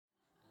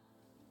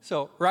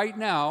So right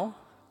now,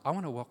 I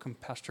want to welcome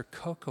Pastor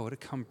Coco to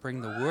come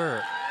bring the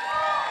word.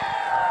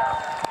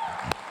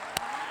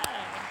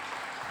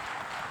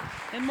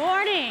 Good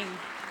morning.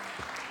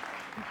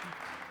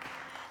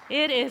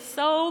 It is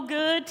so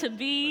good to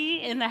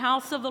be in the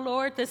house of the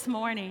Lord this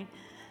morning.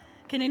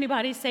 Can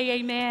anybody say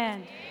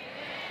amen? Amen.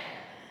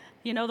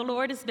 You know, the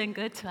Lord has been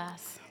good to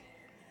us.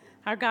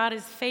 Our God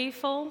is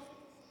faithful,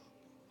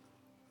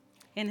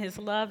 and his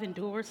love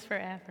endures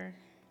forever.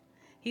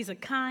 He's a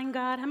kind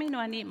God. How many know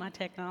I need my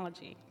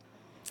technology?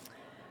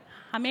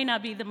 I may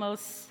not be the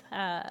most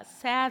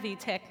savvy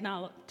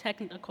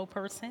technical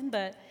person,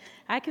 but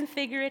I can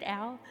figure it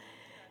out.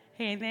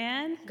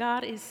 Amen.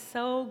 God is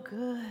so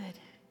good.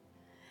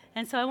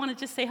 And so I want to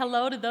just say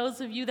hello to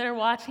those of you that are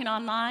watching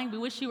online. We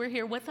wish you were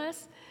here with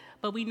us,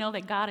 but we know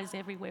that God is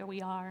everywhere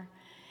we are.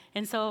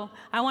 And so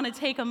I want to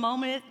take a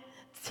moment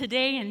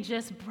today and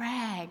just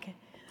brag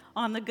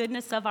on the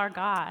goodness of our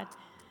God.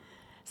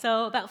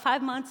 So about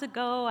 5 months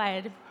ago,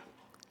 I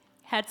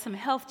had some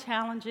health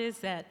challenges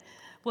that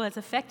was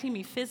affecting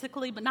me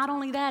physically, but not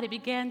only that, it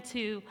began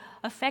to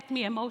affect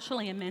me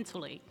emotionally and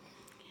mentally.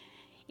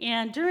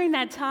 And during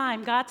that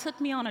time, God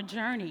took me on a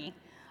journey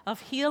of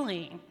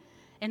healing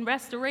and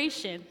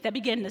restoration that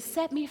began to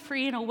set me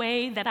free in a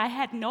way that I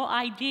had no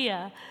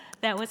idea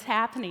that was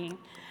happening.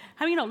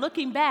 I mean,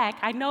 looking back,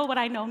 I know what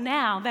I know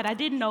now that I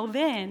didn't know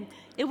then.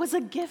 It was a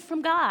gift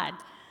from God.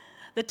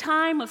 The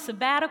time of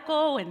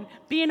sabbatical and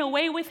being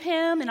away with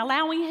him and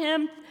allowing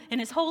him and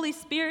his Holy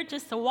Spirit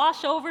just to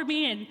wash over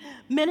me and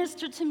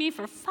minister to me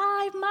for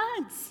 5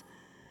 months.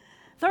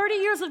 30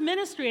 years of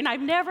ministry, and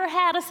I've never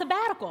had a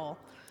sabbatical.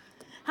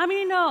 How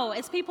many know,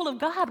 as people of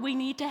God, we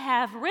need to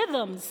have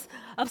rhythms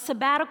of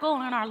sabbatical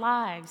in our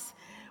lives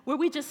where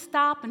we just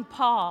stop and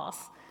pause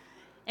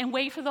and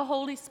wait for the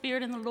Holy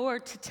Spirit and the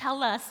Lord to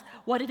tell us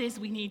what it is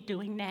we need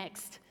doing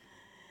next.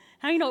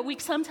 How many know, we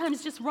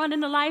sometimes just run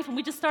into life and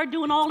we just start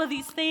doing all of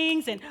these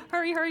things and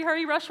hurry, hurry,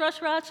 hurry, rush, rush,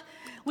 rush.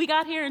 We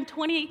got here in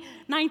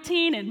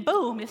 2019 and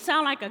boom, it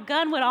sounded like a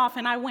gun went off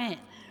and I went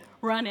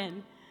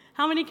running.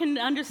 How many can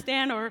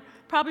understand or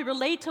probably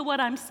relate to what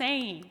I'm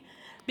saying?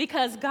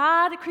 Because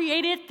God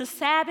created the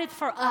Sabbath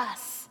for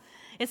us.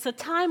 It's a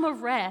time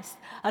of rest,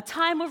 a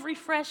time of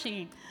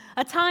refreshing,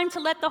 a time to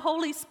let the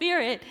Holy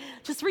Spirit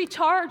just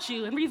recharge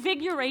you and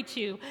revigorate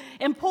you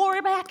and pour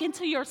back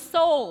into your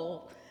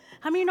soul.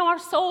 How many know our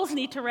souls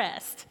need to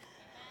rest?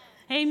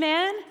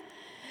 Amen?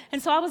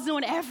 And so I was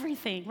doing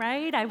everything,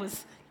 right? I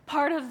was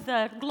part of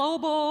the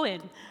global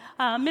and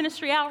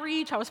ministry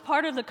outreach. I was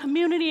part of the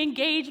community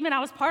engagement.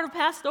 I was part of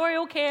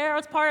pastoral care. I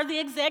was part of the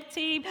exec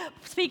team,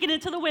 speaking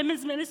into the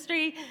women's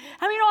ministry.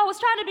 I mean, I was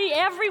trying to be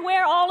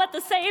everywhere all at the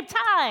same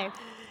time.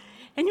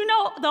 And you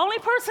know, the only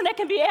person that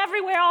can be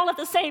everywhere all at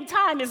the same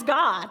time is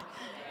God,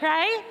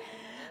 right?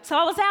 So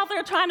I was out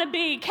there trying to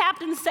be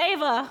Captain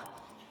Sava.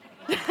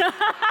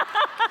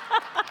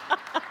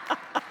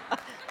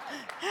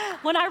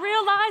 When I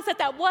realized that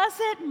that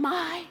wasn't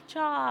my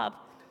job.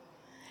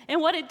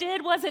 And what it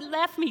did was it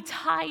left me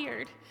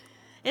tired.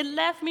 It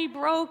left me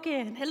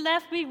broken. It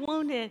left me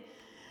wounded.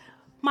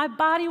 My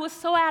body was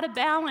so out of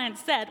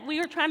balance that we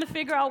were trying to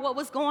figure out what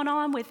was going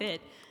on with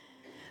it.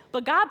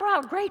 But God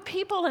brought great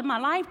people in my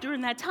life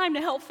during that time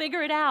to help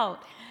figure it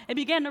out and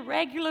began to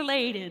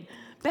regulate and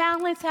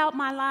balance out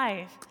my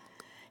life.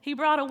 He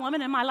brought a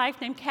woman in my life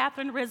named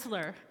Catherine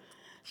Risler.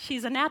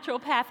 She's a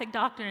naturopathic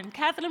doctor. And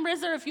Catherine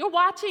Risler, if you're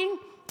watching,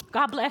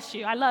 God bless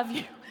you. I love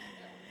you.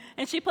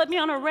 And she put me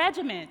on a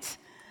regiment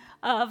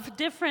of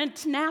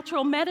different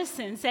natural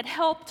medicines that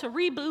helped to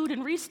reboot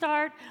and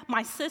restart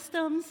my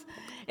systems.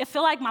 It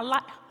felt like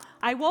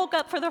I woke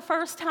up for the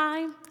first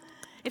time.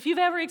 If you've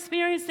ever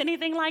experienced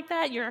anything like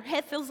that, your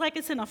head feels like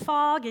it's in a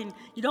fog and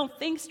you don't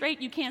think straight,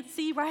 you can't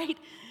see right.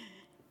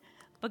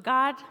 But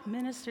God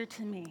ministered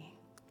to me.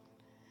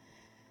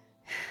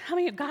 I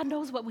mean, God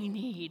knows what we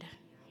need.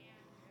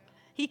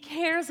 He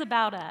cares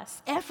about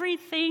us.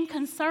 Everything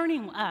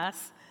concerning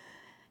us,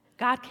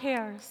 God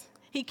cares.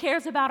 He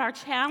cares about our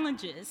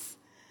challenges.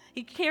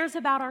 He cares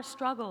about our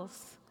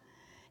struggles.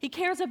 He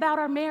cares about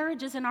our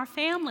marriages and our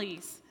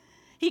families.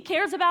 He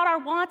cares about our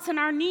wants and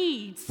our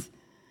needs.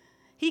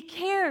 He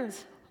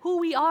cares who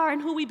we are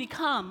and who we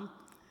become,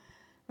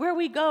 where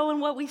we go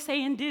and what we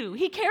say and do.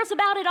 He cares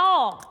about it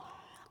all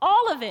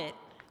of it.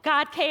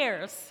 God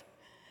cares.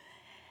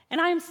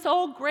 And I am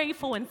so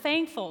grateful and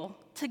thankful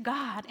to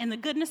God and the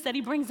goodness that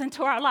he brings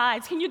into our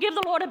lives. Can you give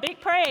the Lord a big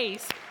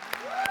praise?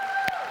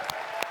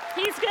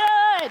 He's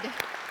good.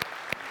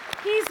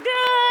 He's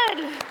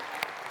good.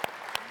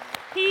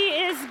 He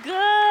is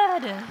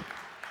good.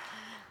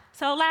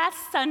 So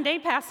last Sunday,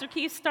 Pastor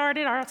Keith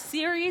started our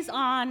series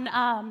on,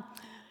 now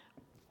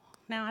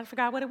I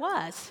forgot what it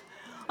was.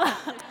 A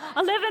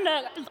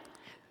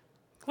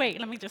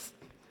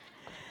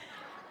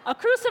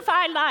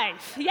crucified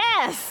life.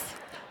 Yes,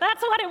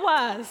 that's what it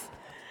was.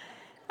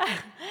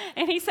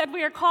 And he said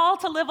we are called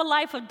to live a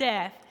life of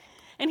death.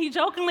 And he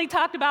jokingly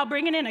talked about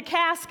bringing in a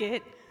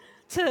casket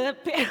to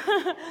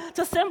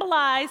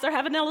symbolize or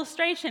have an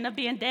illustration of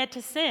being dead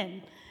to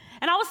sin.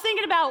 And I was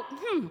thinking about,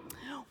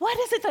 what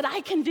is it that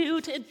I can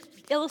do to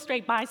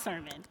illustrate my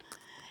sermon?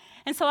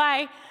 And so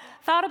I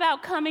thought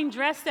about coming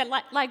dressed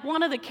like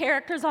one of the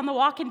characters on The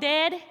Walking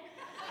Dead,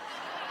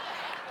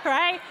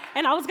 right?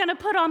 And I was gonna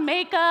put on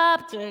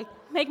makeup to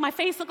make my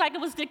face look like it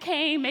was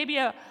decaying, maybe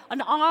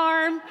an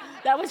arm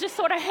that was just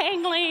sort of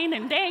hangling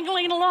and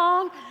dangling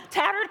along,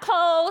 tattered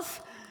clothes.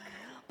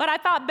 But I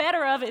thought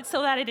better of it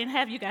so that I didn't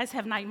have you guys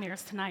have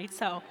nightmares tonight.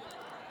 So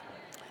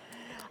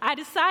I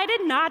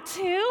decided not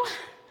to,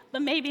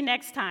 but maybe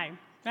next time,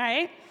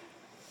 right?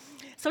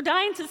 So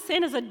dying to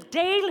sin is a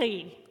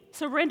daily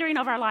surrendering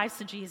of our lives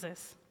to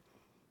Jesus.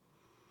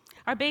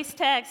 Our base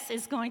text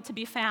is going to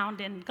be found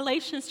in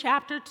Galatians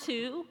chapter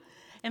 2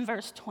 and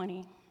verse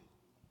 20.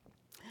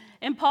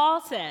 And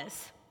Paul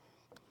says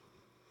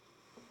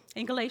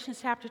in Galatians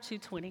chapter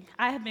 2:20,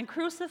 I have been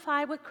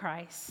crucified with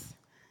Christ,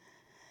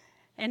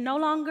 and no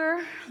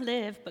longer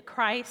live, but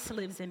Christ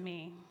lives in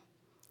me.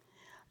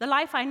 The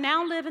life I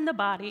now live in the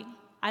body,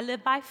 I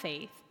live by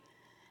faith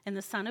in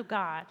the Son of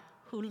God,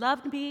 who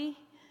loved me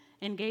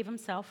and gave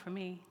himself for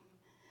me.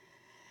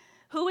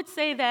 Who would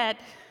say that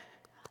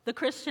the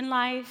Christian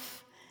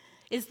life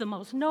is the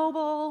most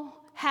noble,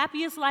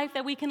 happiest life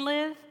that we can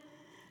live?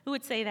 Who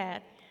would say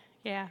that?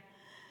 Yeah.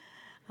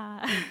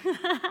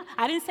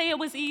 I didn't say it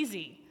was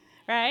easy,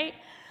 right?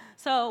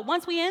 So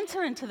once we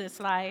enter into this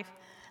life,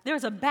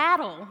 there's a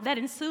battle that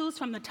ensues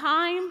from the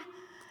time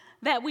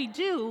that we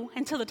do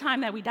until the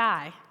time that we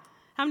die.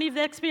 How many of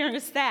you have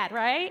experienced that,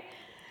 right?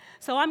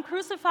 So I'm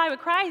crucified with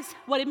Christ.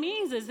 What it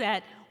means is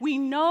that we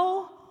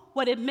know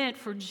what it meant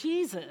for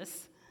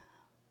Jesus.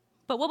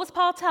 But what was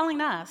Paul telling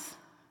us?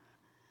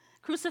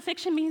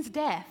 Crucifixion means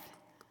death.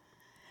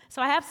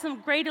 So I have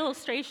some great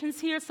illustrations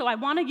here, so I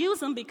want to use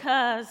them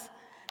because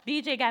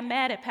BJ got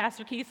mad at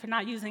Pastor Keith for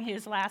not using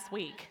his last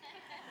week.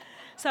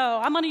 So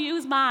I'm going to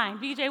use mine.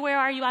 BJ, where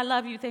are you? I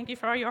love you. Thank you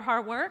for all your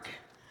hard work.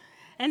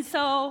 And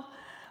so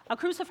a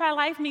crucified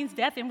life means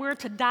death, and we're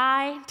to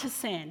die to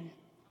sin.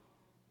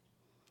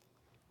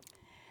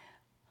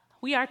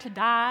 We are to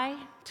die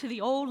to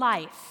the old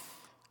life,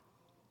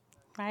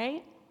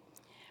 right?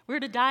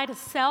 We're to die to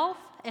self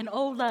and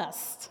old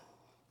lust.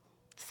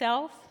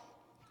 Self.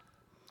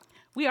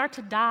 We are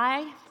to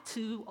die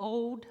to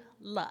old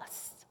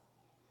lust.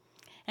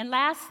 And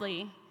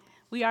lastly,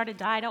 we are to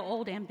die to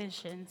old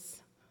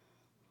ambitions.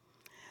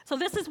 So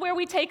this is where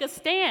we take a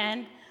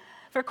stand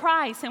for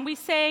Christ, and we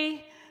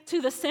say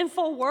to the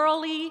sinful,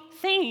 worldly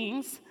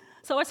things,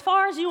 so as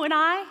far as you and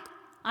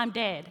I'm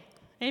dead.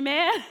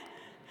 Amen?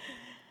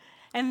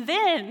 And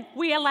then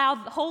we allow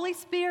the Holy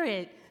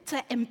Spirit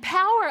to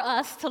empower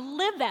us to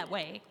live that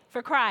way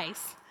for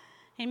Christ.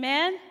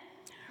 Amen?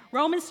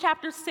 Romans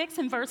chapter 6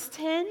 and verse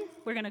 10,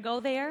 we're going to go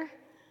there.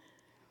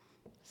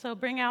 So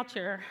bring out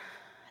your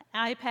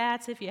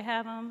iPads if you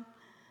have them,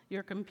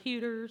 your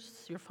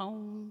computers, your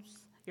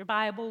phones, your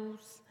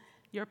Bibles,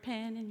 your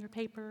pen and your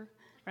paper,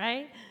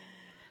 right?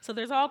 So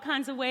there's all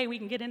kinds of ways we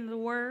can get into the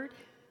Word.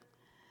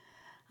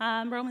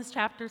 Romans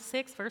chapter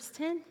 6, verse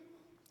 10.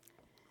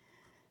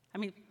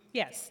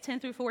 10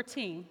 through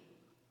 14.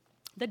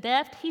 The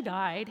death he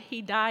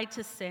died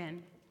to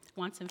sin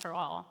once and for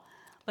all.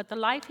 But the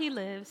life he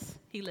lives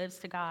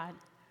to God.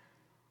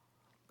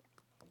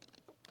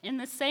 In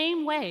the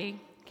same way,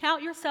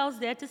 count yourselves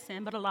dead to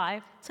sin, but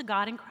alive to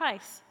God in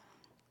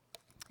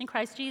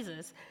Christ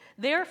Jesus.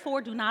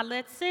 Therefore, do not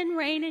let sin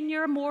reign in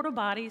your mortal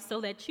body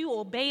so that you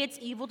obey its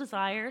evil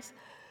desires.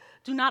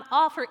 Do not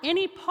offer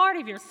any part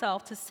of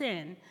yourself to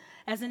sin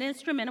as an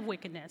instrument of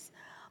wickedness,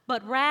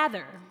 but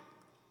rather,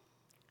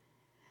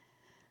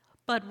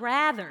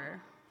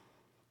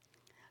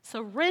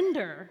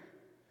 surrender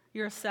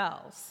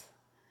yourselves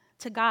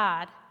to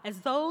God as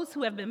those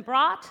who have been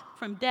brought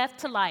from death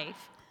to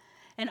life,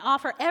 and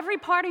offer every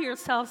part of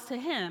yourselves to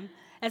him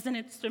as an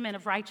instrument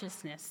of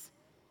righteousness.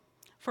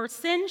 For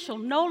sin shall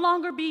no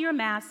longer be your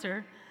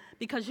master,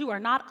 because you are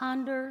not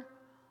under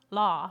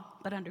law,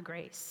 but under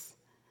grace.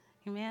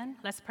 Amen?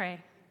 Let's pray.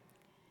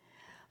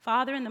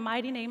 Father, in the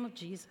mighty name of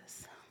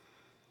Jesus,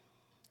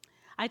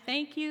 I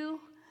thank you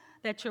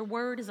that your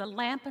word is a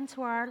lamp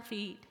unto our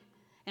feet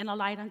and a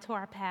light unto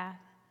our path.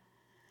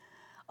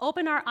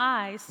 Open our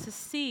eyes to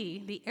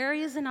see the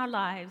areas in our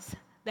lives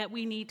that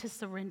we need to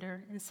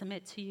surrender and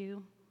submit to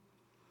you.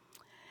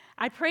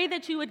 I pray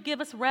that you would give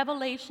us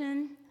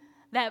revelation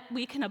that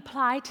we can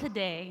apply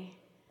today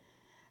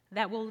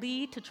that will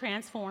lead to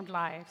transformed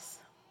lives.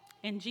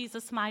 In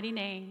Jesus' mighty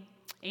name,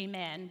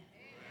 amen.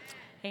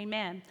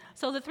 Amen.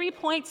 So the 3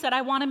 points that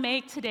I want to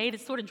make today to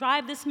sort of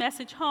drive this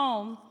message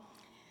home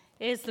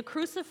is the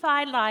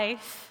crucified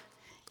life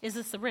is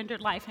a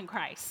surrendered life in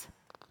Christ.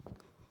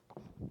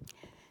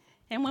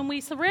 And when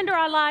we surrender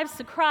our lives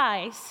to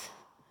Christ,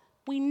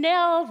 we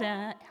nail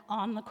that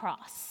on the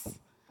cross.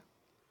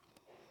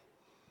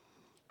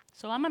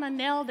 So I'm going to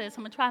nail this.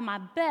 I'm going to try my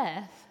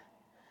best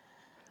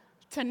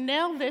to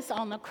nail this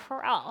on the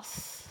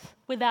cross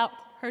without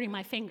hurting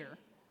my finger.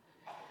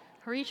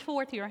 Reach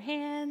forth your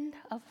hand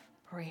of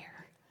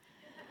prayer.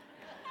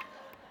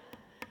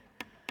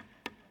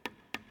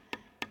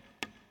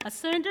 A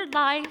surrendered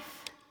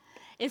life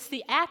It's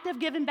the act of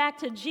giving back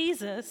to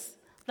Jesus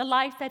the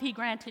life that he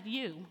granted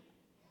you.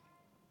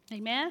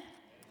 Amen?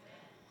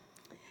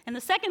 And the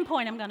second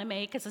point I'm going to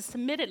make is a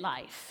submitted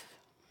life.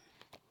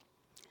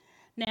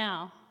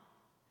 Now,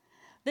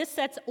 this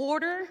sets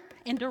order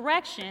and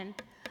direction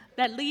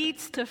that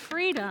leads to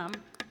freedom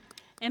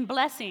and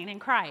blessing in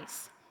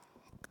Christ.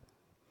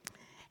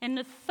 And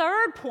the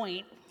third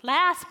point,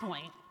 last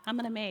point I'm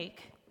going to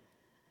make,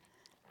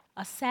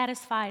 a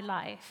satisfied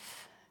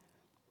life.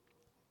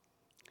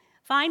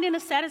 Finding a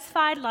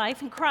satisfied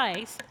life in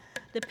Christ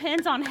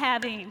depends on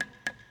having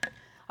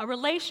a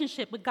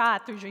relationship with God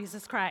through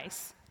Jesus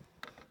Christ.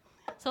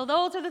 So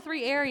those are the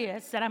three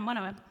areas that I'm going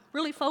to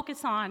really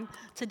focus on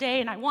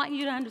today, and I want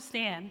you to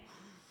understand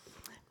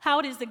how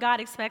it is that God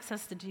expects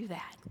us to do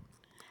that.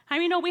 How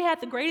many know we had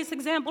the greatest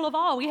example of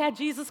all? We had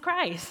Jesus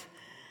Christ.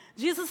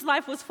 Jesus'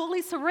 life was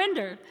fully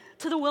surrendered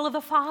to the will of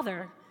the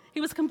Father.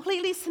 He was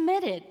completely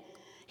submitted.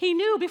 He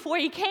knew before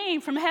he came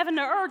from heaven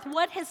to earth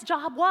what his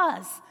job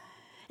was.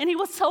 And he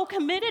was so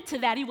committed to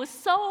that. He was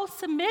so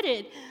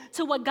submitted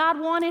to what God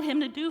wanted him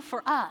to do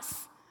for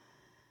us.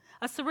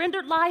 A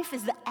surrendered life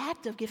is the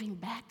act of giving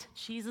back to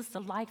Jesus the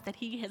life that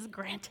he has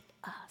granted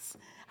us.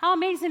 How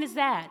amazing is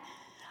that?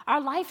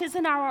 Our life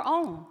isn't our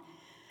own.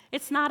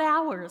 It's not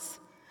ours.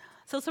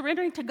 So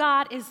surrendering to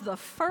God is the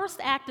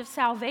first act of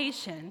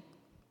salvation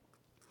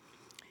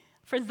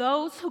for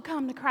those who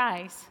come to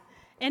Christ.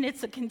 And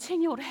it's a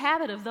continual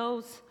habit of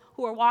those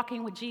who are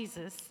walking with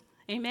Jesus.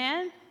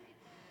 Amen?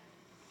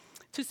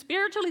 To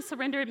spiritually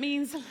surrender, it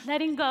means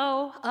letting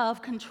go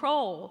of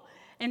control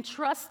and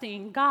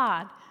trusting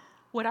God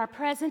with our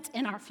present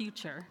and our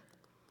future.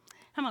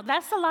 Come on,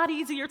 that's a lot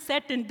easier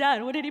said than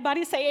done. Would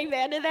anybody say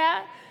amen to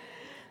that?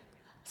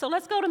 So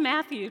let's go to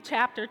Matthew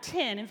chapter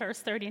 10 and verse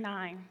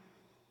 39.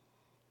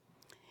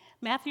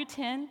 Matthew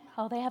 10,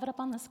 oh, they have it up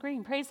on the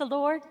screen. Praise the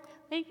Lord.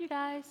 Thank you,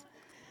 guys.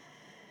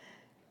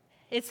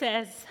 It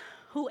says,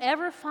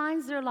 whoever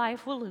finds their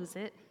life will lose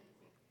it,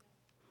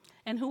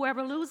 and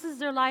whoever loses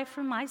their life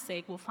for my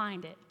sake will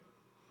find it.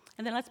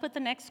 And then let's put the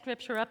next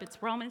scripture up.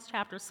 It's Romans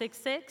chapter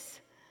 6:6.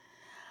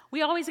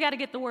 We always got to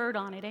get the word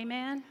on it,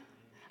 amen?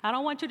 I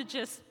don't want you to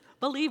just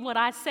believe what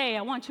I say.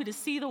 I want you to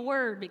see the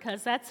word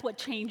because that's what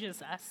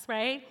changes us,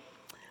 right?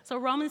 So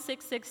Romans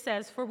 6:6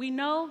 says, for we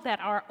know that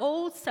our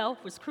old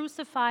self was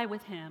crucified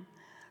with him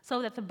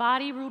so that the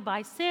body ruled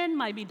by sin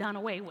might be done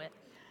away with,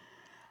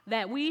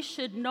 that we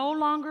should no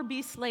longer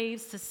be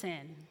slaves to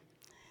sin.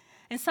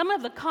 And some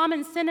of the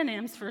common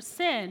synonyms for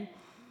sin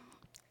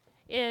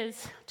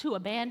is to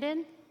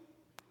abandon,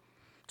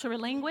 to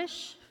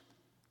relinquish,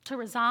 to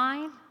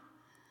resign,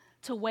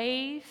 to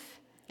waive,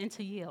 and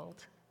to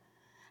yield.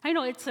 I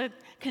know it's a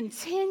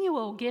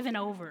continual giving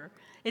over.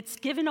 It's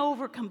given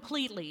over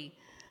completely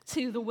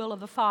to the will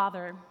of the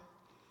Father.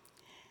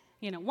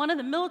 You know, one of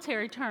the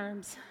military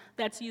terms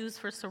that's used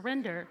for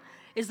surrender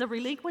is the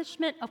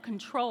relinquishment of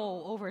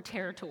control over a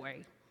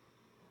territory.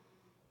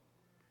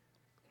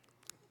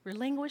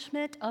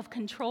 Relinquishment of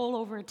control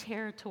over a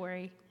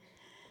territory.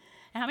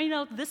 And I mean, you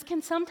know, this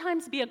can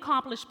sometimes be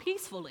accomplished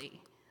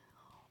peacefully,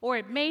 or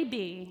it may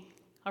be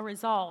a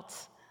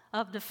result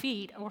of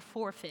defeat or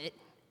forfeit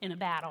in a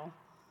battle.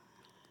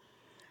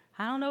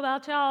 I don't know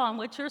about y'all and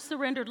what your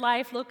surrendered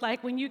life looked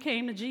like when you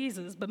came to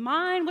Jesus, but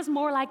mine was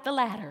more like the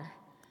latter.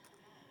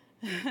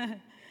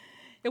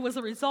 It was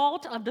a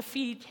result of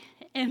defeat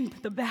in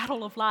the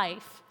battle of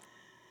life.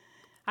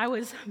 I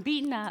was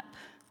beaten up.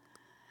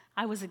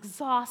 I was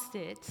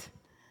exhausted.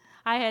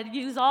 I had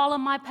used all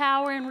of my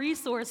power and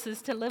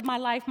resources to live my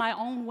life my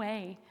own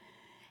way,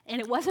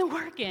 and it wasn't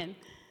working.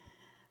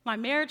 My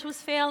marriage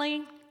was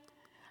failing.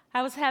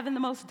 I was having the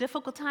most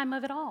difficult time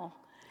of it all.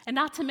 And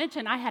not to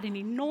mention, I had an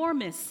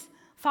enormous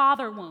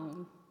father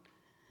wound.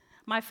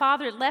 My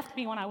father had left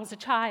me when I was a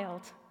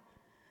child.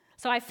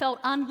 So I felt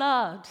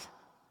unloved,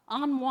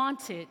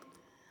 unwanted,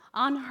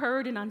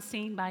 unheard, and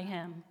unseen by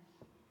him.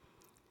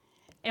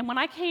 And when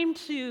I came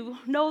to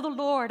know the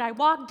Lord, I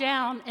walked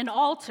down an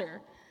altar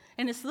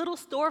in this little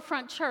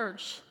storefront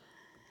church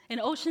in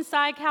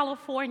Oceanside,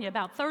 California,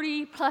 about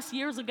 30 plus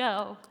years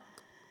ago.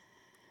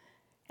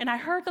 And I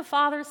heard the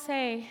Father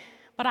say,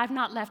 but I've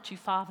not left you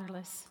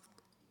fatherless.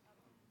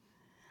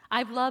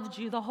 I've loved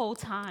you the whole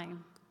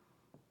time.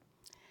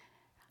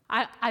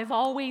 I've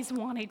always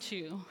wanted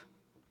you.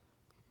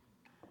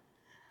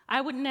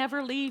 I would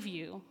never leave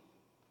you.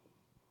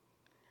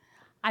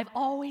 I've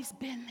always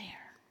been there.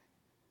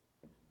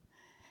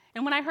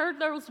 And when I heard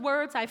those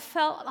words, I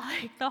felt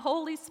like the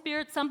Holy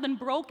Spirit, something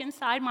broke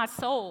inside my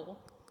soul.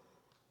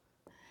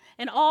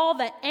 And all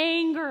the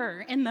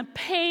anger and the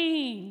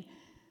pain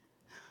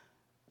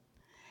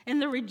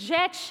and the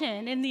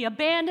rejection and the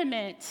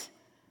abandonment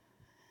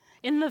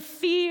and the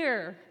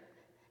fear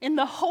and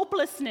the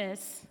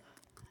hopelessness,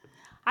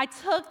 I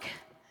took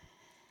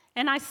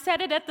and I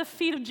set it at the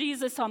feet of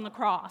Jesus on the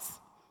cross.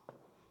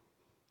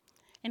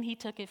 And he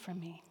took it from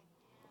me.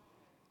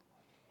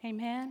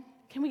 Amen.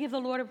 Can we give the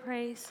Lord a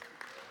praise?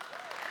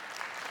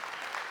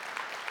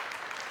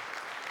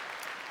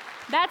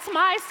 That's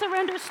my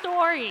surrender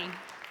story.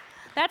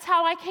 That's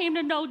how I came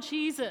to know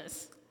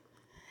Jesus.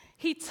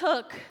 He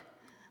took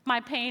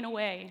my pain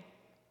away.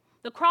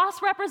 The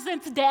cross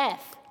represents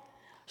death.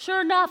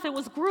 Sure enough, it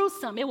was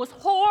gruesome. It was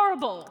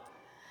horrible.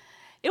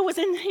 It was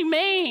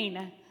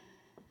inhumane,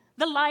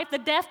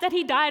 the death that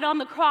he died on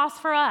the cross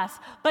for us.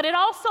 But it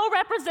also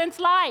represents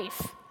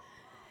life.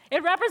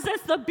 It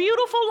represents the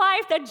beautiful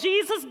life that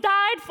Jesus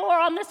died for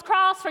on this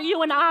cross for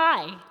you and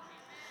I.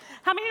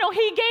 How many know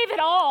he gave it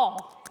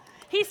all?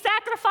 He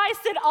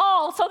sacrificed it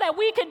all so that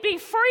we could be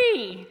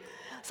free.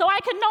 So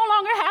I could no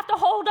longer have to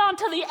hold on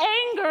to the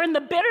anger and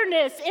the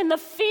bitterness and the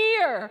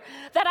fear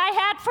that I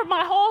had for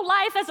my whole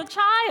life as a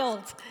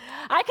child.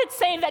 I could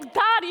say that,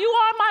 God, you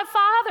are my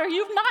Father.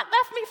 You've not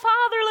left me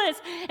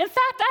fatherless. In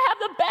fact, I have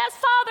the best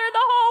Father in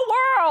the whole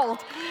world.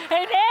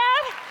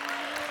 Amen?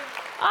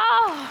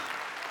 Oh.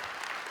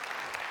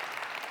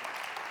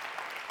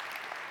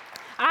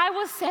 I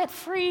was set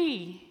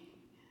free.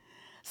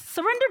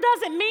 Surrender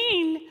doesn't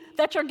mean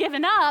that you're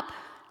giving up.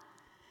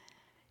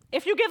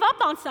 If you give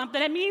up on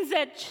something, it means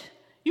that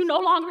you no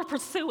longer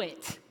pursue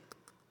it.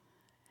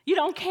 You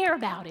don't care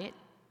about it,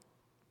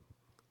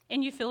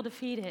 and you feel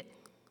defeated.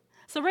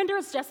 Surrender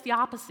is just the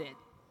opposite.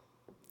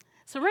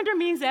 Surrender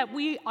means that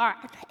we are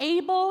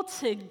able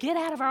to get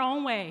out of our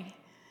own way.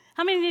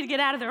 How many need to get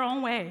out of their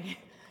own way?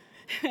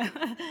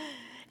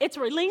 It's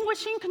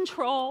relinquishing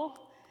control,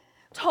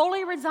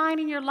 totally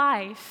resigning your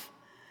life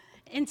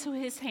into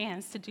his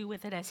hands to do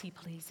with it as he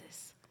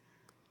pleases.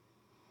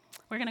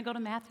 We're going to go to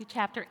Matthew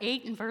chapter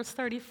 8 and verse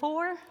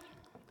 34,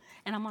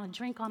 and I'm going to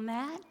drink on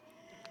that.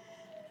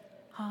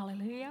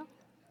 Hallelujah.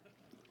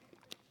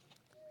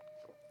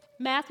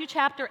 Matthew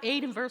chapter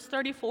 8 and verse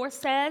 34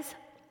 says,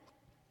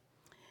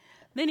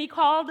 Then he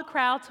called the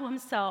crowd to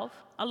himself,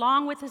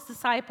 along with his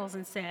disciples,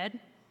 and said,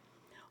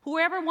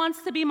 Whoever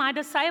wants to be my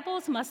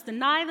disciples must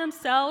deny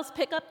themselves,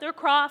 pick up their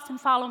cross,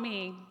 and follow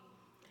me.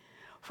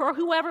 For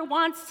whoever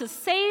wants to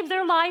save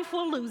their life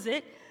will lose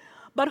it,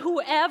 but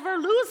whoever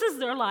loses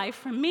their life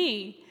for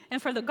me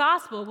and for the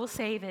gospel will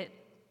save it.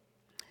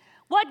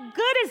 What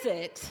good is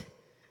it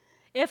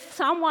if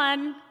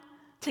someone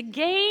to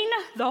gain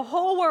the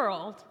whole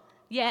world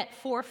yet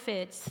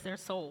forfeits their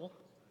soul?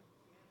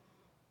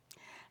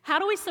 How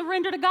do we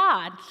surrender to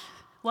God?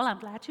 Well, I'm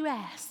glad you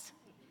asked.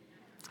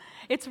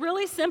 It's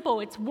really simple.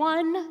 It's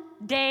one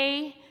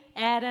day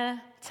at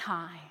a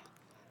time.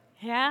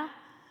 Yeah?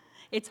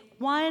 It's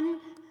one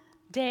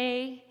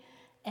day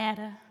at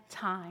a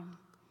time.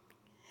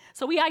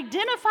 So we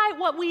identify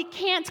what we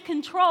can't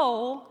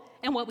control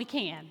and what we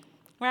can,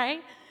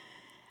 right?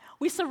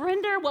 We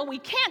surrender what we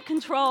can't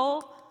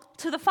control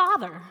to the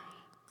Father.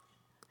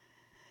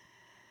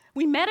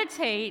 We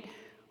meditate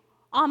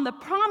on the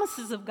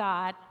promises of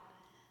God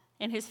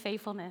and his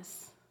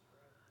faithfulness.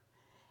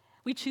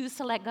 We choose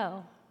to let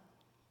go.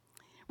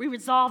 We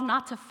resolve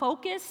not to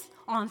focus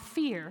on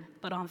fear,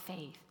 but on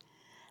faith.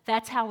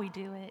 That's how we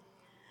do it.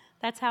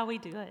 That's how we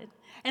do it.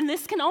 And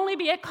this can only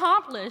be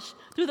accomplished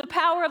through the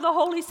power of the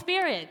Holy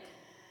Spirit.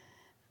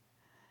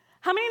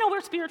 How many know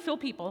we're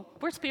spirit-filled people?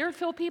 We're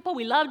spirit-filled people.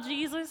 We love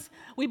Jesus.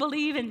 We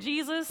believe in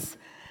Jesus,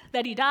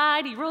 that he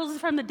died, he rose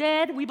from the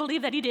dead. We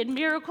believe that he did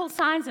miracles,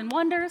 signs, and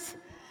wonders.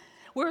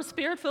 We're a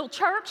spirit-filled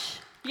church,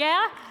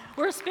 yeah?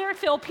 We're a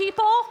spirit-filled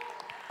people.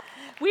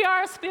 We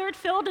are a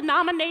spirit-filled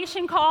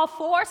denomination called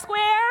Foursquare.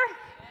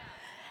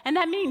 And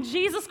that means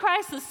Jesus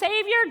Christ the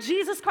Savior,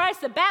 Jesus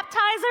Christ the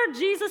Baptizer,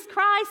 Jesus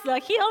Christ the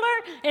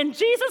Healer, and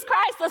Jesus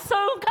Christ the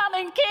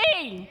soon-coming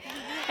King.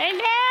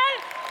 Amen?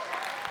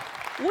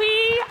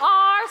 We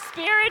are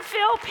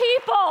spirit-filled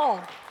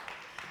people.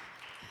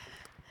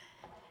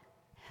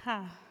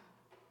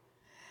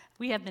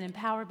 We have been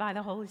empowered by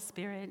the Holy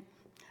Spirit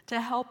to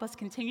help us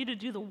continue to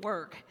do the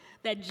work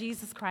that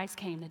Jesus Christ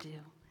came to do.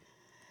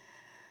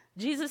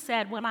 Jesus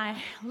said, when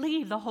I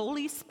leave, the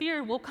Holy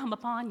Spirit will come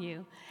upon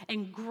you,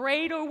 and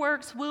greater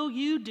works will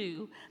you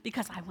do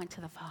because I went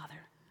to the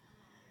Father.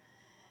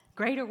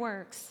 Greater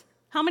works.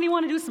 How many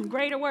want to do some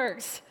greater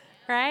works,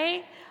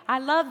 right? I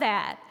love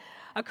that.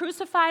 A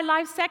crucified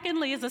life,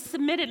 secondly, is a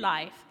submitted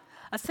life.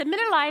 A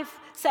submitted life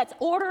sets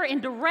order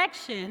and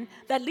direction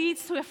that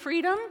leads to a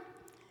freedom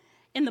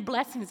in the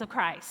blessings of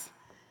Christ.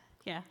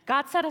 Yeah,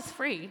 God set us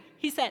free.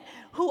 He said,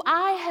 who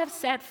I have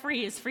set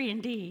free is free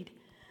indeed.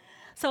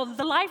 So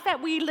the life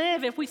that we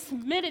live, if we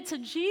submit it to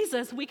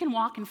Jesus, we can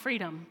walk in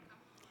freedom.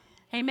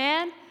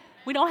 Amen?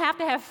 We don't have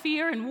to have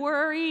fear and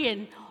worry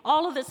and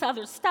all of this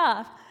other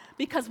stuff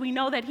because we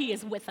know that he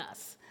is with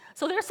us.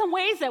 So there's some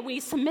ways that we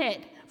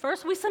submit.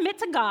 First, we submit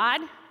to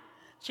God.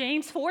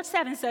 James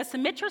 4:7 says,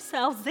 submit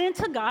yourselves then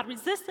to God,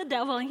 resist the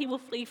devil, and he will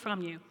flee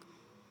from you.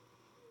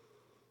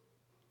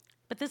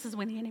 But this is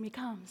when the enemy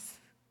comes.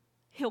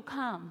 He'll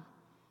come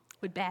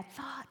with bad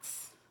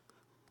thoughts.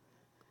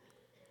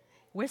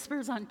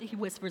 He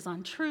whispers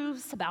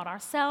untruths about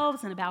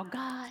ourselves and about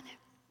God.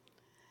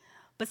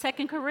 But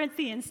 2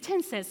 Corinthians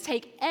 10 says,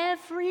 take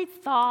every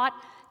thought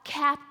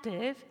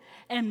captive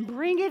and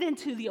bring it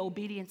into the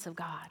obedience of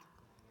God.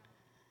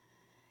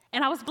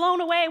 And I was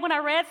blown away when I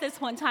read this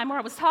one time where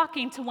I was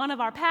talking to one of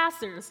our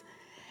pastors,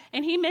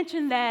 and he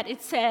mentioned that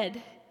it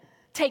said,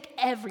 take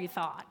every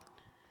thought.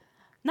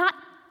 Not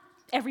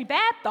every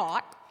bad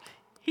thought.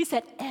 He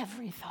said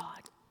every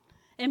thought.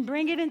 And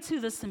bring it into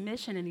the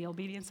submission and the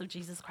obedience of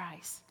Jesus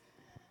Christ.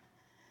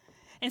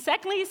 And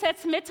secondly, he said,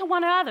 submit to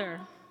one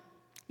another.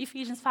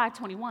 Ephesians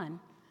 5:21.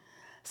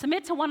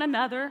 Submit to one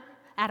another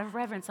out of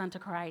reverence unto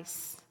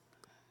Christ.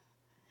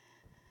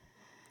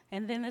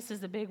 And then this is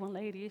the big one,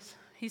 ladies.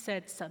 He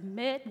said,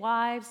 submit,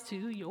 wives,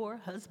 to your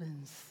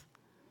husbands.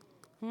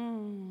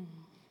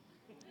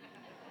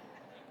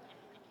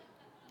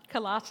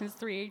 Colossians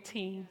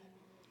 3:18.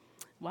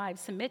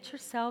 Wives, submit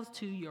yourselves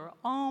to your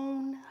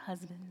own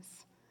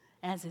husbands,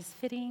 as is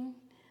fitting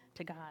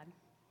to God.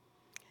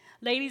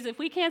 Ladies, if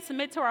we can't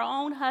submit to our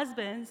own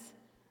husbands,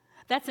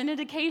 that's an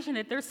indication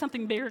that there's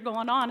something bigger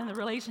going on in the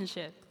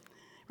relationship,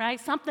 right?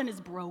 Something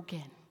is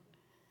broken.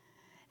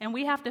 And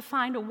we have to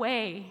find a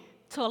way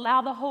to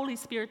allow the Holy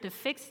Spirit to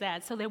fix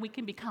that so that we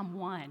can become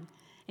one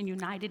and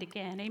united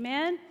again.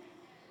 Amen?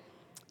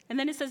 And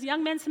then it says,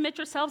 young men, submit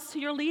yourselves to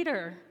your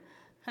leader.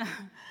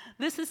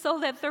 This is so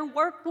that their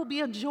work will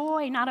be a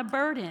joy, not a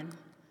burden.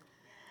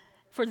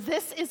 For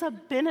this is a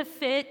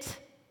benefit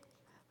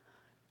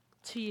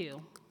to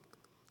you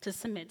to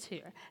submit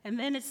to. And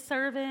then it's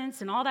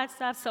servants and all that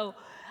stuff. So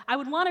I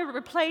would want to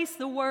replace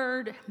the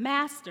word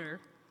master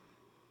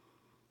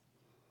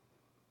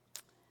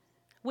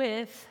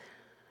with,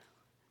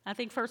 I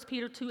think 1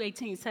 Peter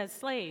 2:18 says,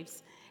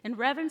 slaves, in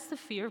reverence to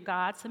fear of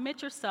God,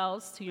 submit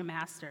yourselves to your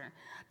master,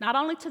 not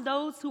only to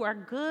those who are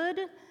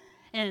good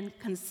and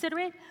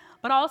considerate,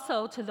 but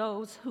also to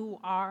those who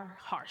are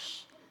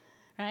harsh,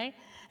 right?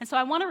 And so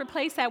I want to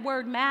replace that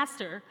word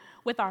master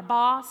with our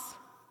boss,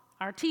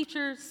 our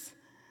teachers,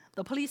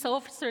 the police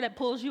officer that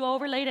pulls you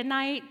over late at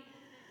night,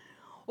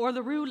 or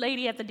the rude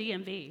lady at the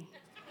DMV.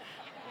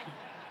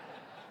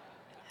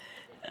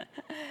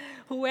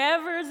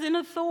 Whoever's in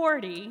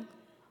authority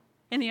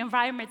in the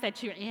environment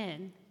that you're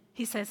in,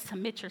 he says,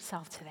 submit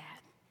yourself to that.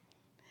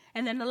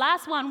 And then the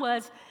last one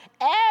was,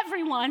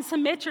 everyone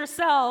submit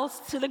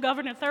yourselves to the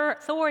governing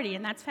authority,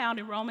 and that's found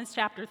in Romans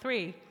chapter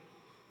 3.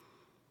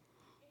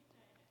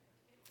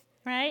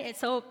 Right? And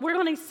so we're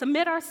going to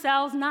submit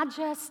ourselves not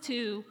just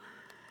to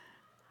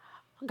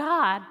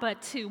God,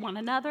 but to one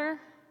another,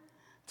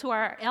 to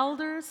our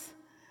elders,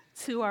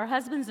 to our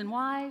husbands and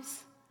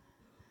wives.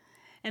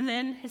 And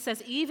then it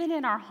says, even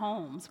in our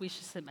homes, we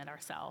should submit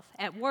ourselves.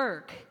 At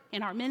work,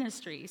 in our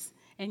ministries,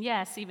 and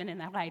yes, even in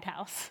the White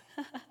House.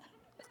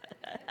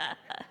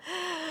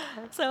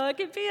 So it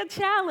can be a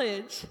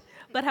challenge.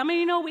 But how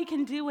many know we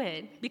can do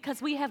it?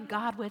 Because we have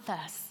God with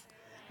us.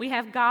 We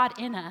have God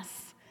in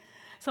us.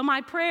 So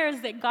my prayer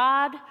is that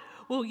God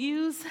will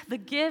use the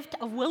gift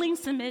of willing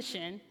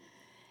submission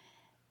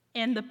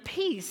and the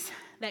peace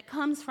that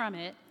comes from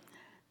it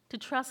to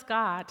trust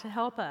God to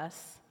help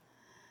us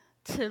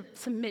to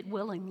submit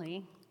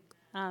willingly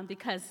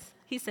because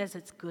he says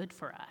it's good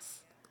for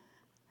us.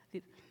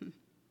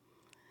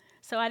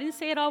 So I didn't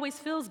say it always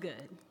feels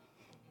good.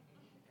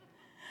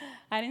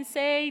 I didn't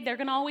say they're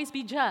going to always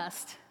be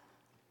just,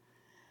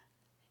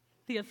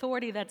 the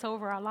authority that's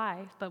over our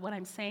life, but what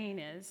I'm saying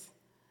is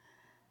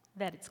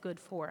that it's good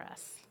for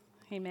us.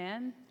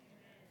 Amen?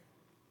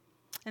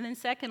 And then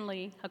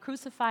secondly, a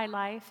crucified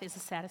life is a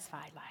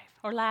satisfied life.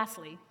 Or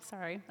lastly,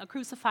 a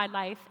crucified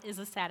life is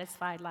a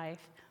satisfied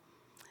life.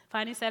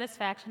 Finding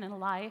satisfaction in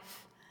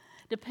life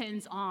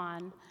depends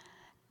on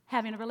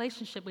having a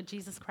relationship with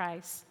Jesus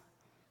Christ.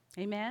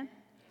 Amen?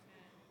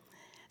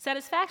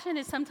 Satisfaction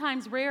is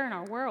sometimes rare in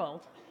our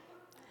world.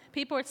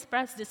 People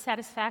express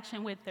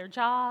dissatisfaction with their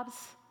jobs,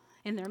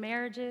 in their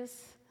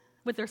marriages,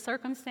 with their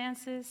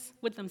circumstances,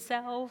 with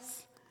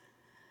themselves.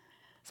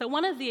 So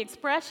one of the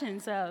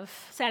expressions of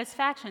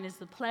satisfaction is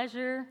the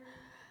pleasure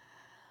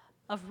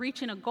of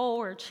reaching a goal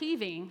or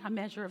achieving a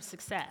measure of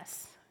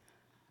success.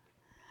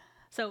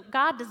 So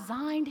God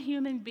designed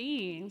human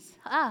beings,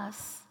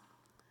 us,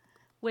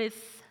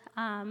 with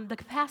the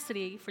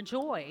capacity for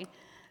joy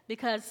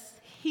because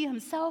he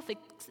himself,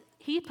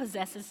 he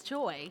possesses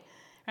joy,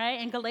 right?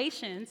 In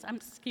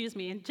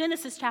in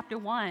Genesis chapter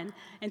 1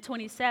 and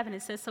 27,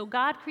 it says, so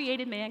God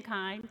created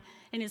mankind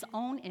in his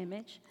own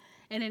image,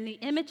 and in the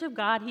image of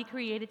God, he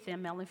created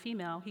them, male and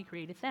female, he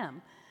created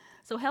them.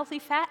 So healthy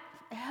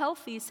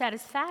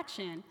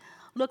satisfaction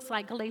looks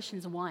like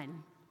Galatians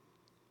 1.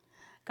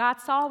 God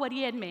saw what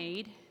he had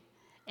made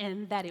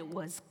and that it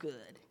was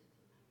good.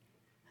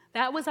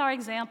 That was our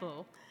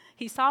example.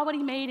 He saw what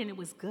he made and it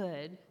was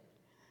good.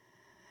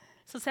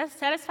 So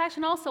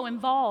satisfaction also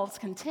involves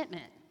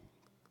contentment.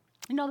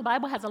 You know, the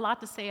Bible has a lot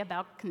to say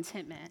about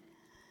contentment.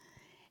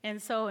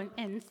 And so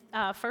in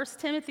 1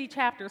 Timothy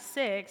chapter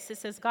 6, it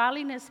says,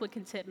 godliness with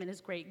contentment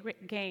is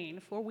great gain,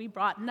 for we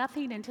brought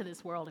nothing into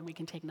this world and we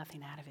can take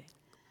nothing out of it.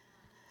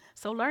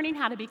 So learning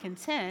how to be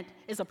content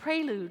is a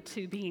prelude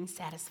to being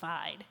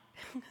satisfied.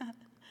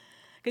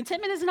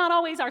 Contentment is not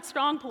always our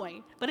strong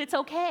point, but it's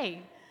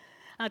okay.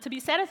 To be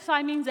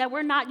satisfied means that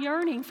we're not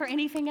yearning for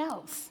anything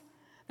else.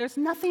 There's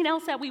nothing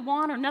else that we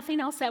want or nothing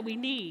else that we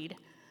need.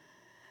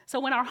 So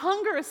when our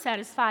hunger is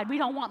satisfied, we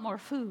don't want more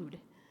food.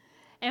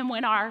 And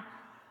when our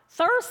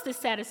thirst is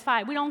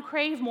satisfied, we don't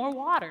crave more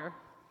water.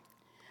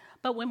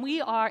 But when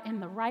we are in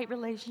the right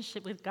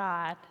relationship with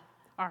God,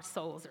 our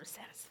souls are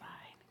satisfied.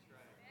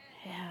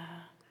 Yeah.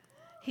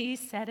 He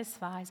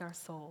satisfies our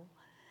soul.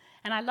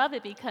 And I love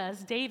it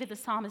because David the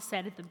psalmist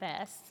said it the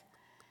best.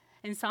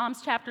 In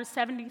Psalms chapter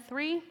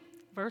 73,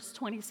 verse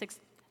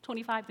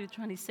 25 through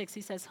 26,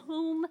 he says,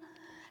 "Whom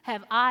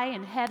have I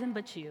in heaven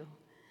but you?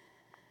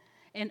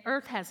 And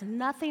earth has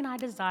nothing I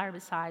desire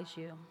besides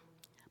you.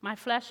 My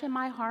flesh and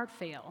my heart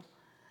fail,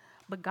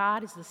 but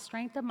God is the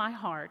strength of my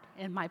heart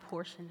and my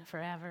portion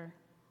forever."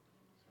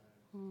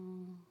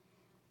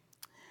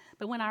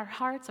 But when our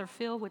hearts are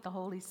filled with the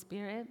Holy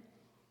Spirit,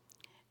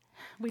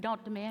 we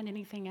don't demand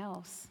anything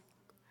else,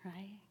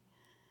 right?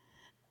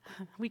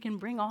 We can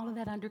bring all of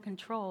that under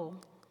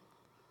control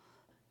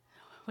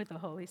with the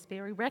Holy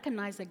Spirit. We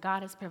recognize that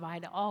God has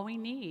provided all we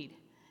need,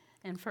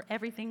 and for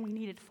everything we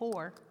need it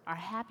for, our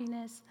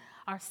happiness,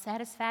 our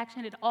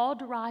satisfaction, it all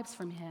derives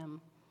from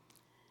Him.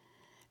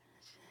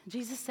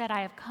 Jesus said,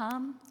 "I have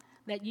come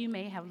that you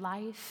may have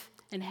life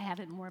and have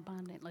it more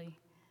abundantly."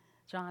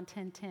 John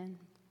 10:10.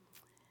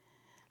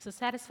 So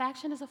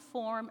satisfaction is a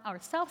form, or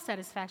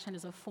self-satisfaction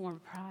is a form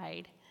of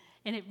pride,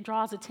 and it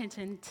draws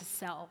attention to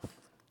self.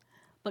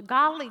 But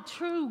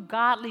true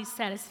godly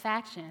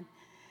satisfaction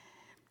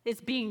is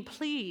being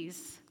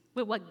pleased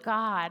with what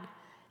God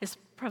is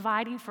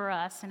providing for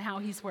us and how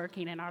He's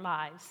working in our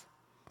lives.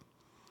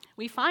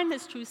 We find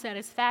this true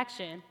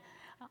satisfaction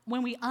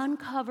when we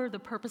uncover the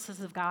purposes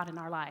of God in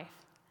our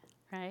life,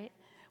 right?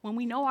 When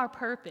we know our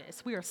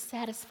purpose, we are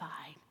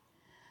satisfied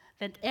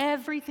that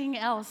everything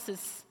else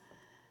is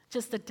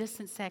just a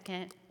distant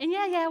second. And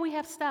yeah, we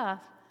have stuff.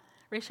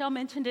 Rachel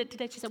mentioned it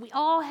today. She said, we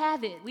all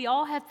have it. We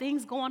all have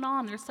things going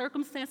on. There's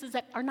circumstances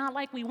that are not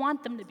like we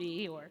want them to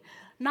be, or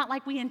not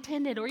like we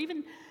intended, or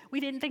even we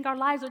didn't think our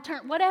lives would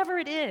turn. Whatever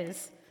it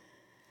is,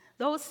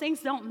 those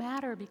things don't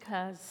matter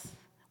because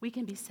we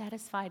can be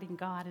satisfied in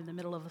God in the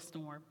middle of a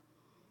storm.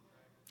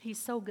 He's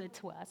so good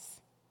to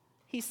us.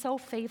 He's so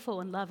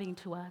faithful and loving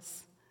to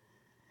us.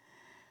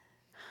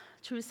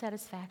 True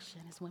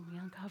satisfaction is when we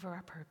uncover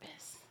our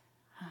purpose.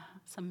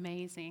 It's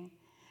amazing.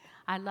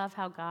 I love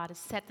how God has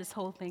set this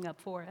whole thing up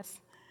for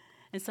us.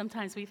 And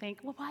sometimes we think,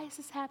 well, why is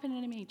this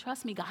happening to me?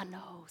 Trust me, God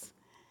knows.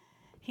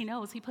 He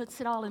knows. He puts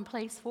it all in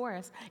place for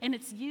us. And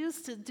it's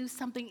used to do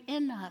something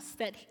in us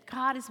that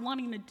God is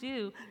wanting to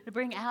do, to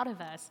bring out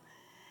of us.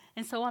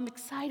 And so I'm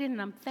excited and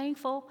I'm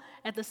thankful.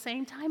 At the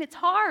same time, it's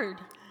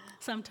hard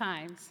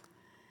sometimes.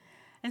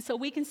 And so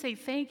we can say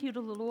thank you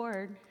to the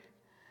Lord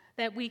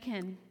that we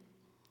can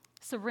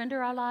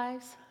surrender our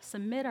lives,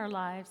 submit our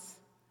lives,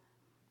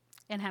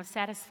 and have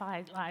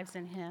satisfied lives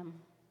in Him.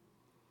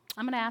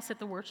 I'm going to ask that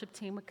the worship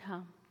team would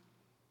come.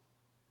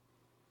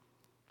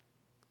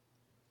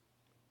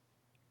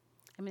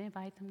 I'm going to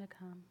invite them to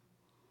come.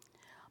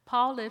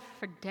 Paul lived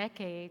for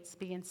decades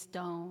being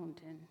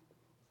stoned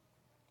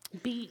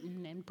and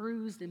beaten and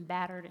bruised and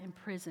battered,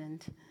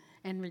 imprisoned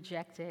and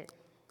rejected.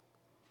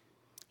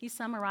 He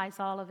summarized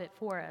all of it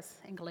for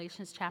us in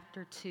Galatians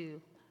chapter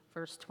 2,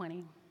 verse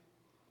 20.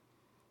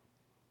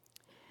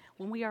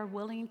 When we are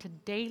willing to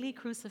daily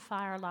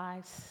crucify our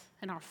lives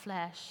and our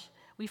flesh,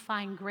 we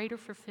find greater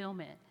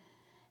fulfillment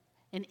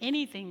in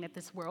anything that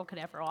this world could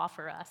ever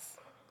offer us.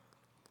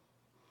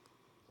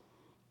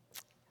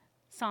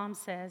 Psalm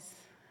says,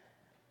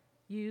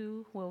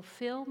 "You will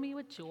fill me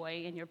with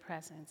joy in your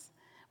presence,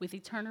 with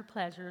eternal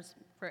pleasures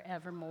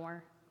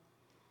forevermore."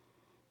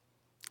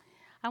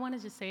 I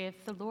wanted to say,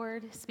 if the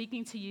Lord is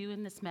speaking to you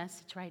in this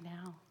message right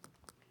now,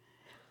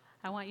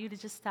 I want you to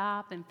just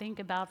stop and think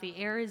about the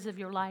areas of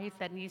your life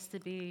that needs to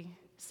be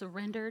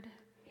surrendered,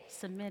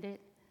 submitted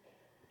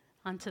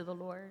unto the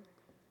Lord.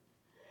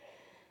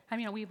 I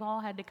mean, we've all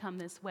had to come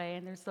this way,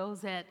 and there's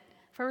those that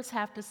first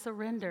have to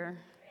surrender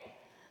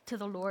to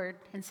the Lord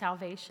in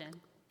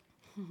salvation.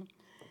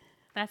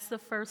 That's the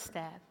first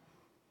step.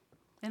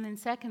 And then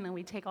secondly,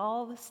 we take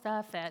all the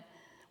stuff that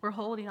we're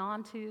holding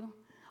on to,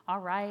 our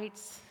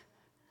rights,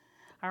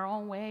 our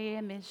own way,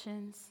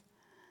 ambitions,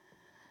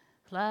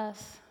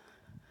 lust,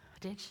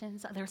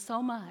 addictions, there's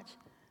so much,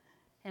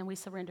 and we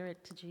surrender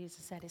it to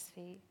Jesus at His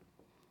feet.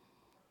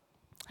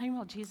 I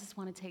know Jesus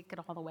wanted to take it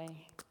all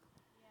away.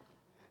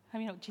 I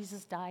mean,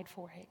 Jesus died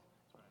for it.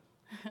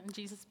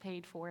 Jesus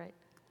paid for it.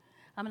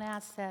 I'm going to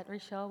ask that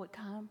Rachel would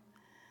come,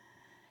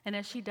 and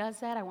as she does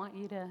that, I want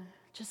you to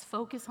just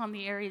focus on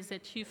the areas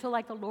that you feel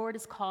like the Lord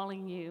is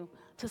calling you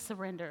to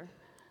surrender.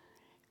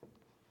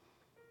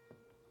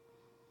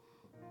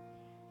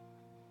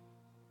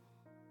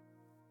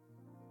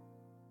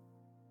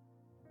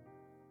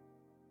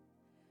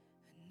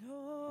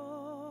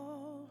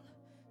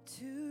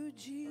 To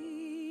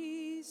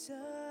Jesus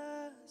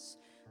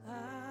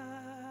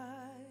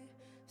I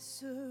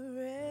surrender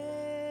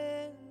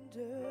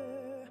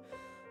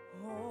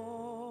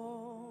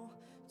all.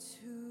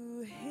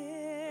 To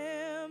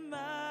Him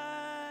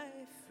I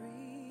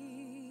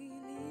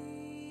freely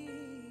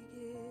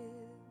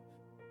give,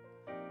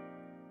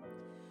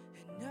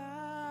 and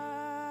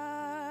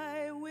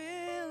I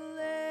will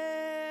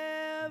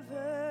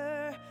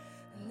ever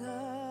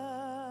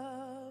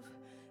love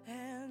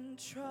and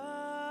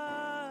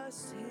trust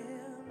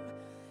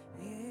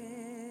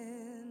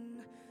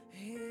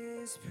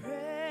His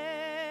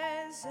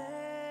presence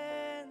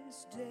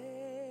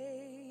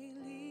daily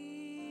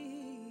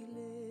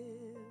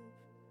live,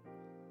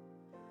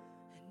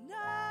 and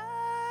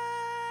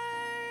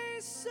I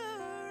surrender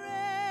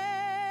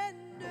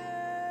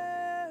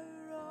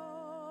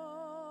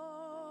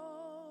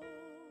all.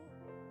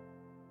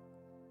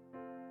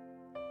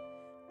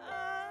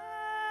 I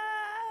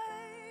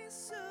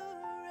surrender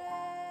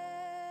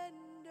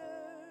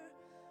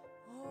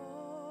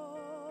all.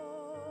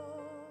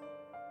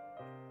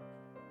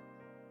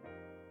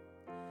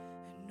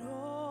 And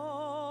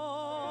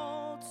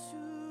all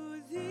to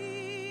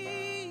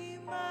Thee,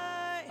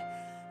 my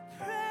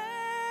precious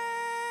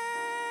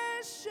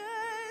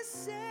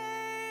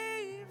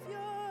Savior,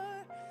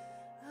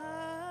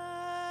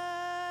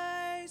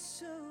 I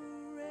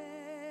surrender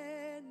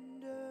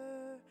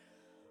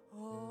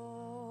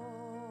all.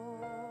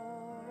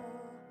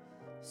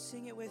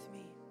 Sing it with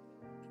me.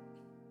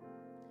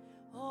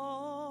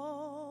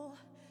 All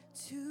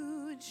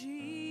to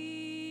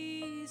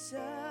Jesus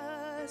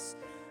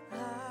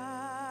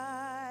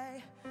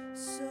I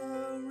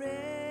surrender.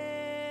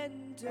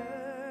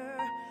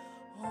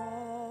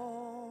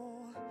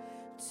 All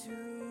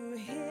to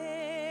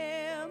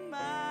Him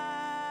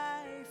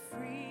I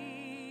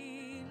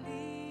freely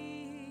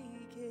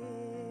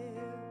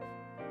give,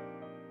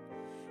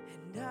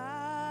 and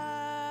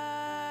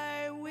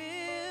I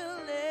will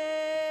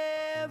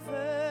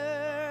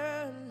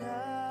ever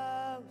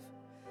love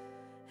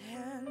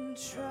and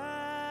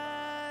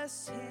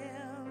trust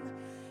Him,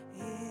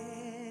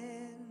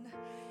 in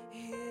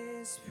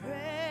His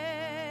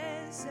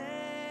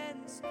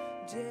presence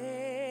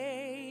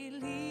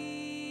daily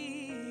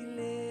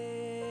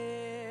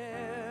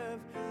live,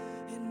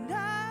 and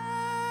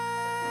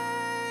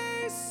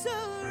I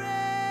surrender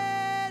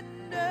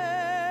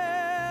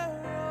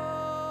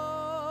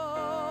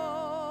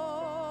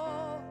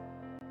all.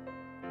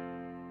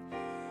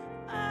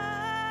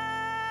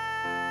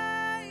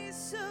 I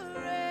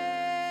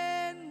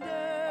surrender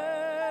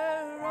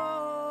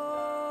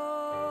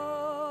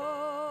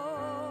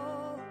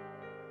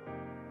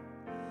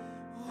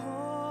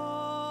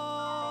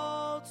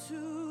all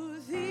to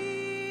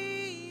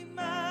Thee,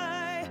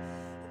 my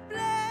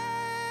blessed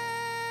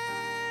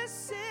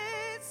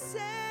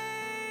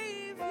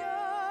Savior,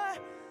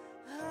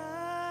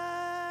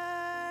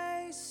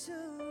 I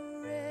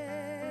surrender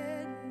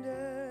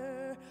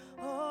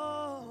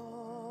all.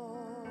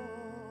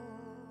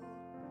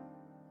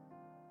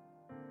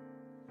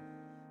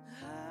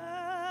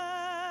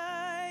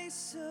 I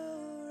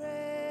surrender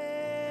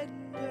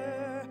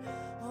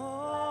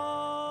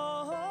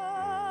all.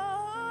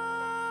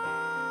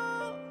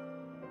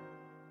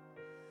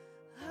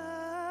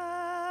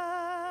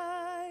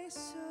 I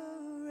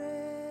surrender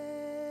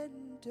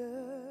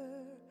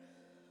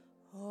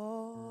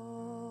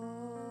all.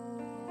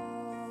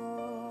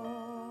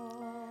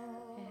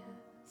 Yeah.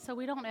 So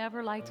we don't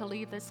ever like to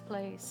leave this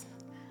place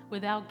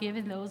without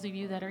giving those of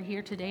you that are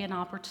here today an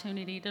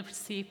opportunity to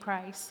receive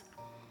Christ.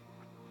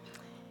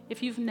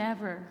 If you've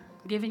never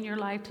given your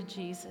life to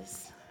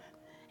Jesus,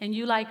 and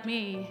you, like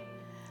me,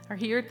 are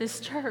here at this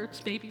church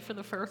maybe for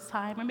the first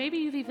time, or maybe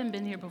you've even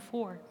been here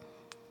before,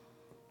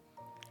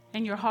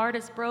 and your heart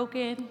is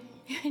broken,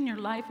 and your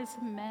life is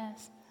a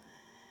mess,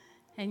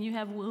 and you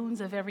have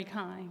wounds of every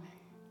kind,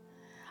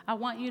 I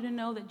want you to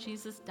know that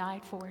Jesus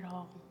died for it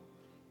all.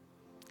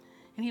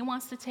 And He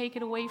wants to take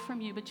it away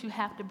from you, but you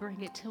have to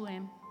bring it to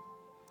Him.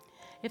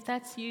 If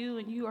that's you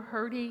and you are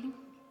hurting,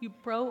 you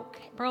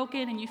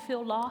broken, and you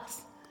feel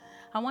lost,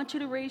 I want you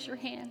to raise your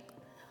hand.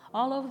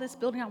 All over this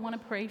building, I want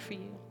to pray for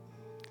you.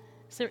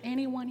 Is there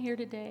anyone here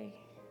today?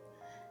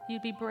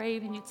 You'd be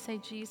brave and you'd say,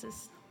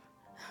 Jesus,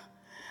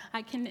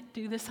 I can't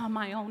do this on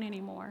my own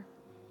anymore.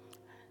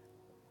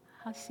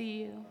 I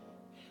see you.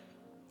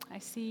 I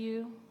see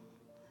you.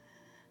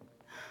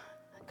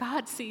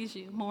 God sees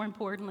you, more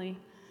importantly.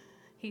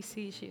 He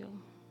sees you.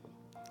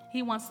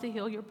 He wants to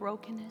heal your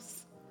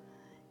brokenness.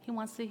 He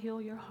wants to heal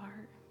your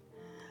heart.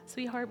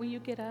 Sweetheart, will you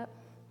get up?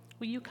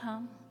 Will you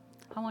come?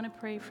 I want to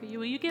pray for you.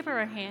 Will you give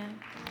her a hand?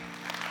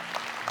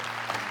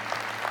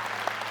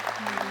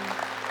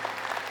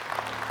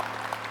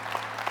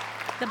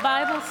 The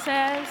Bible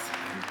says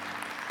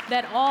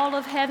that all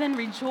of heaven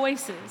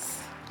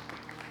rejoices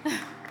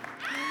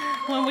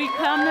when we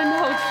come to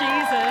know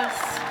Jesus.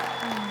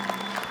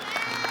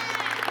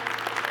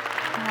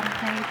 God, I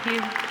thank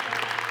you.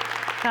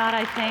 God,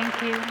 I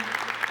thank you.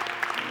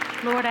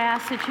 Lord, I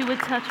ask that you would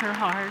touch her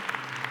heart,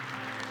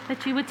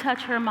 that you would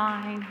touch her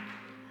mind,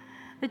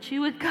 that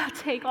you would, God,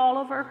 take all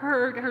of her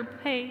hurt, her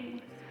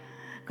pain.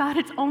 God,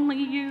 it's only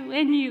you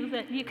and you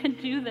that you can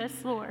do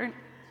this, Lord.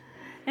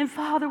 And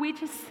Father, we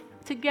just,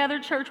 together,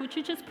 church, would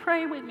you just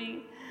pray with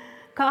me?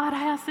 God,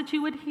 I ask that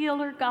you would heal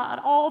her, God,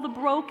 all the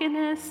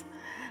brokenness.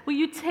 Will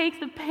you take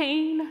the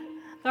pain,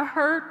 the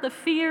hurt, the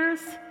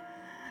fears?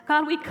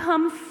 God, we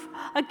come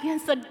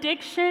against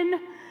addiction,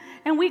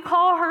 and we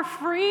call her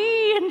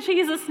free in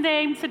Jesus'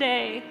 name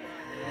today.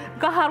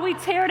 God, we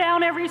tear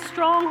down every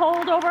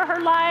stronghold over her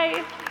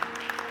life.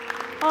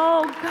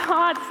 Oh,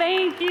 God,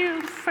 thank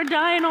you for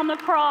dying on the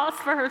cross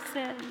for her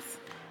sins.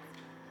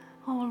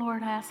 Oh,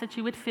 Lord, I ask that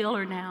you would fill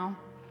her now.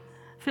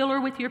 Fill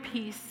her with your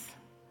peace.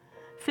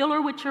 Fill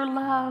her with your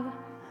love.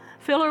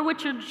 Fill her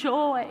with your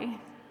joy.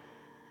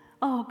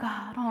 Oh,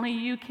 God, only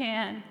you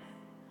can.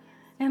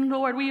 And,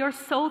 Lord, we are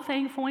so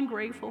thankful and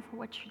grateful for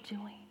what you're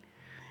doing.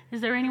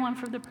 Is there anyone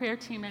from the prayer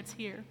team that's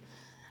here?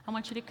 I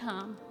want you to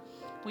come.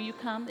 Will you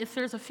come? If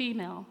there's a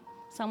female,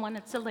 someone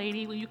that's a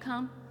lady, will you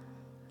come?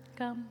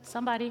 Come.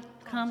 Somebody,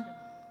 come.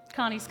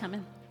 Connie's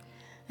coming.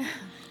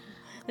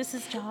 This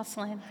is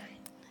Jocelyn.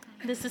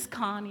 This is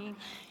Connie.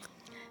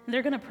 And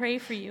they're going to pray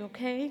for you,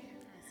 okay?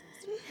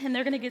 And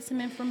they're going to get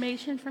some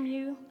information from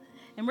you,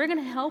 and we're going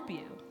to help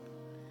you.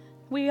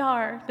 We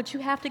are, but you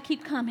have to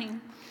keep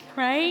coming,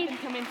 right?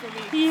 Come in for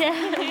me. Yeah,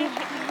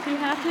 you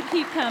have to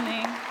keep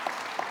coming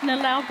and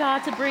allow God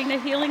to bring the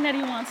healing that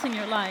he wants in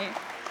your life.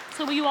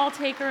 So will you all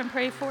take her and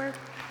pray for her?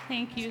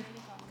 Thank you.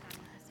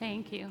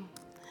 Thank you.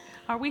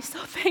 Are we so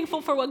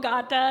thankful for what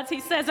God does? He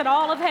says that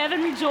all of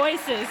heaven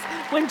rejoices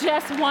when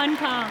just one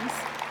comes.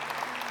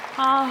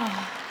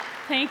 Oh,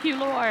 thank you,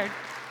 Lord.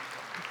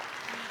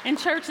 And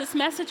church, this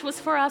message was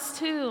for us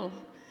too.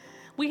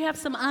 We have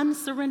some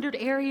unsurrendered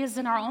areas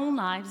in our own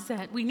lives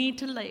that we need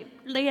to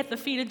lay at the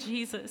feet of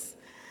Jesus.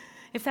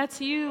 If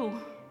that's you,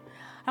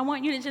 I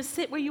want you to just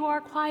sit where you are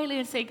quietly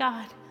and say,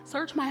 God,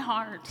 search my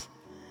heart.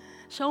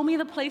 Show me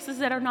the places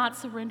that are not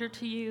surrendered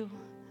to you.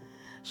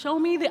 Show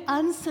me the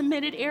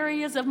unsubmitted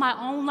areas of my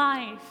own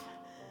life.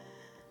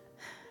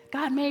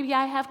 God, maybe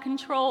I have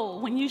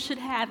control when you should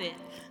have it.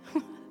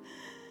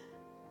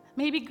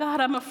 Maybe, God,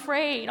 I'm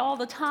afraid all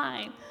the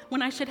time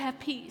when I should have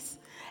peace.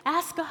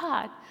 Ask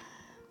God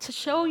to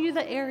show you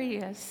the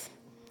areas,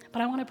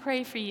 but I want to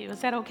pray for you.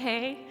 Is that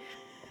okay?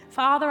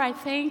 Father, I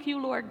thank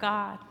you, Lord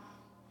God,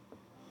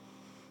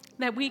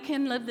 that we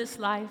can live this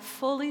life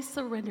fully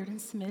surrendered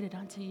and submitted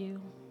unto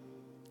you.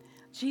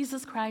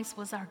 Jesus Christ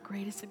was our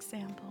greatest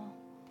example.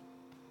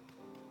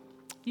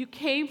 You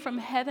came from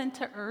heaven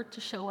to earth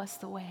to show us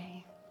the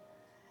way.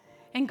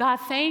 And God,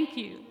 thank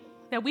you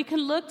that we can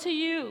look to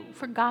you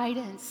for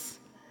guidance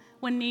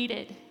when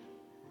needed.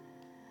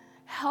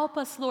 Help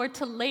us, Lord,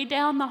 to lay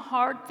down the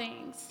hard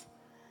things,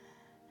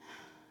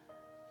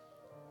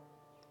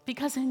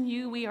 because in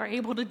you we are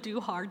able to do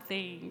hard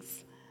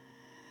things.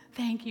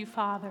 Thank you,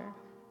 Father,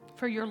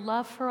 for your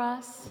love for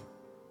us.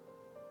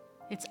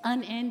 It's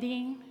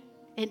unending.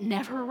 It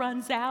never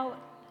runs out.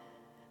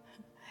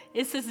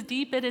 It's as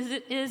deep as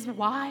it is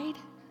wide.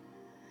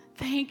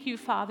 Thank you,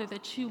 Father,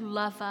 that you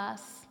love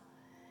us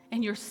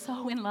and you're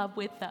so in love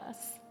with us.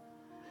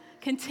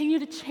 Continue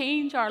to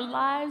change our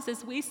lives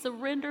as we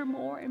surrender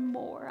more and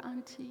more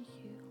unto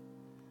you.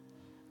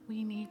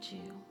 We need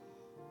you.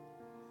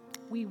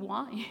 We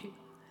want you.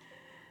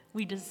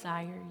 We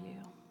desire you.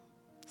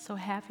 So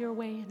have your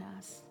way in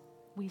us.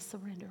 We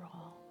surrender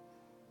all.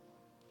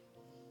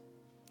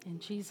 In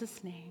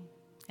Jesus' name.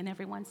 And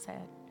everyone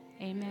said,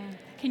 amen.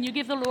 Can you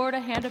give the Lord a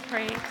hand of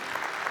praise?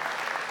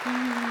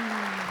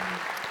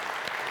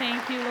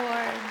 Thank you,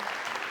 Lord.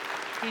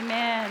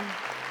 Amen.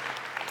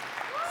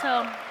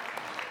 So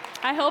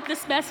I hope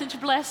this message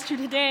blessed you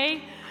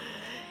today.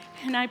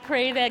 And I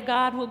pray that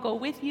God will go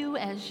with you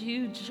as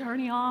you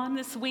journey on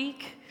this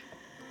week.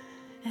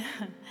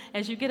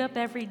 As you get up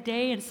every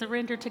day and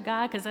surrender to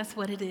God, because that's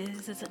what it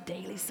is. It's a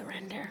daily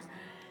surrender.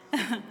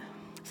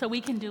 So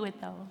we can do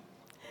it, though.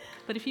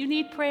 But if you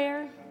need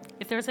prayer,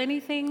 if there's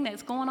anything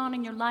that's going on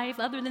in your life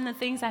other than the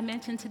things I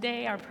mentioned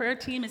today, our prayer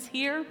team is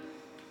here.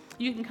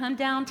 You can come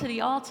down to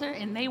the altar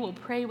and they will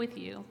pray with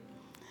you.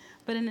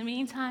 But in the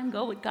meantime,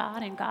 go with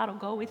God and God will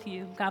go with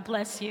you. God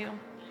bless you.